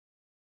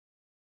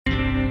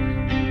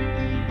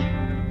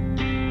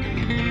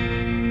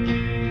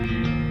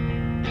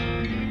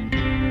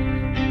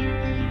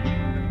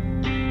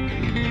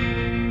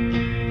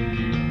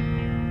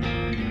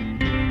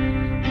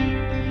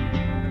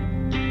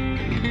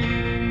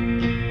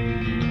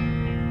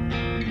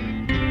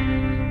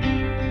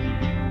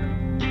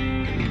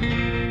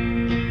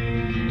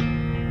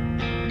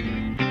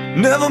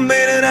Never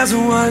made it as a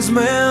wise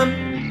man,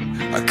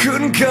 I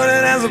couldn't cut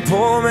it as a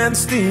poor man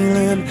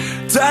stealing.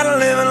 Tired of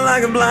living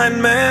like a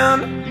blind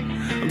man,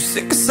 I'm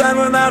sick aside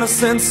without a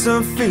sense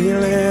of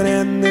feeling.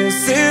 And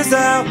this is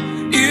how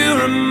you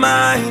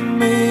remind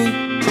me.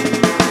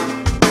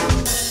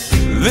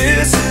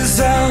 This is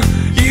how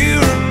you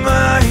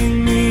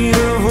remind me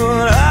of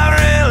what I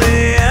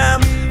really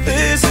am.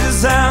 This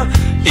is how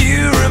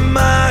you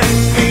remind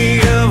me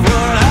of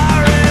what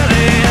I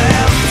really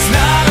am. It's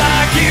not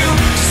like you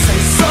to say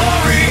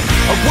sorry,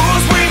 I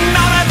was waiting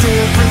on a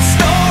different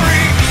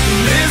story.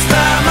 This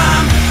time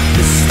I'm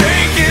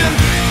mistaken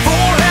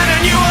for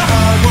handing you a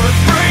heart worth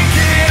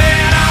breaking.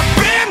 And I've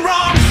been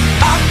wrong,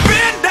 I've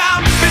been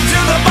down, been to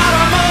the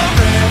bottom of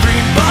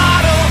every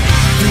bottle.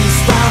 These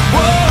five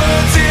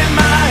words in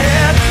my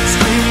head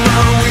scream,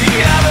 are we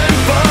having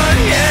fun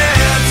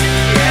yet?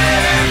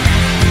 Yeah,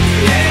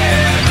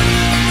 yeah,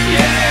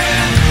 yeah,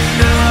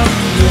 no,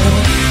 no.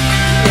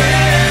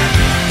 Yeah,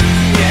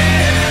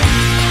 yeah,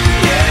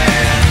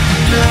 yeah,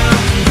 no,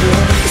 no.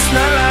 It's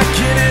not like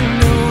you didn't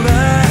know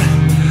that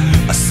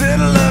I said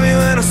I love you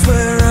and I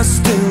swear I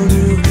still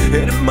do.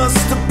 And it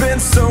must have been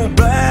so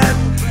bad,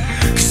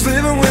 'cause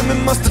living with me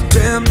must have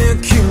damn near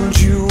killed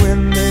you.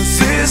 And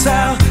this is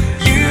how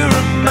you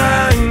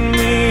remind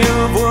me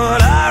of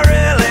what I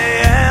really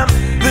am.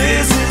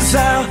 This is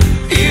how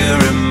you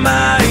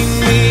remind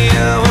me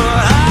of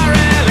what I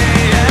really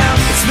am.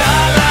 It's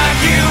not like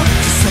you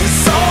to say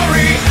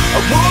sorry, I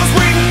was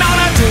waiting on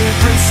a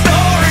different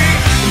story.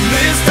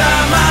 This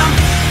time I'm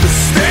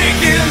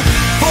mistaken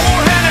for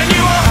handing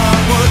you a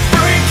heart worth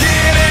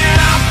breaking. And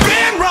I've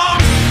been wrong,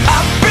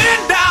 I've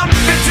been down,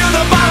 been to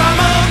the bottom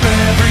of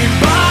every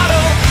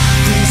bottle.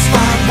 These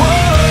five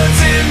words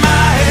in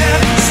my head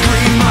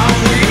scream, are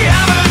we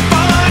having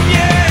fun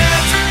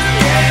yet?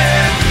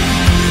 Yeah,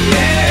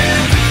 yeah,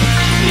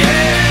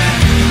 yeah,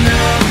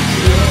 no,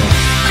 no.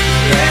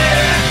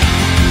 Yeah,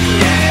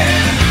 yeah,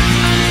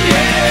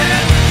 yeah,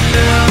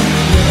 no,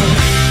 no.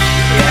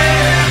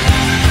 Yeah,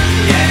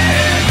 yeah,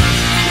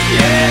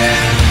 yeah,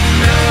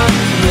 no,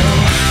 no.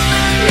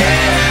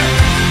 Yeah,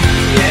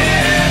 yeah,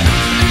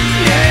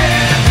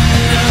 yeah,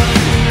 no,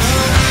 no.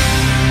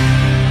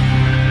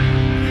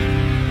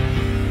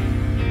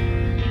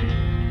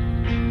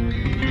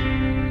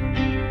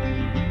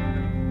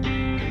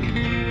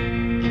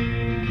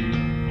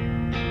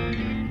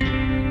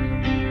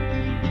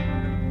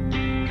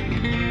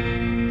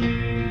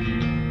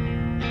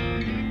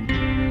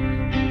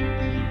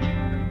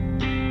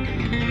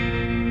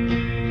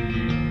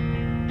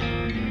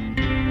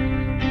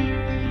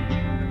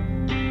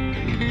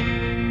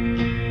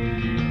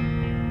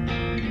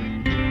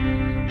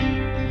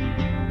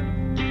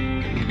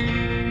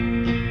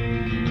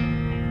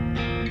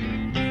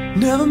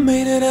 Never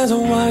made it as a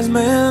wise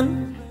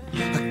man,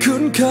 I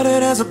couldn't cut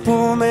it as a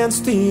poor man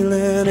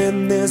stealing.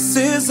 And this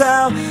is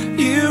how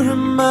you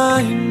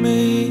remind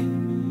me.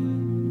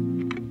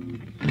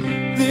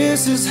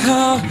 This is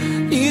how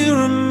you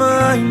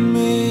remind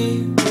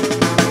me.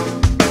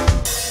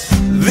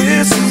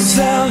 This is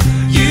how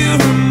you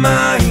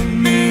remind me.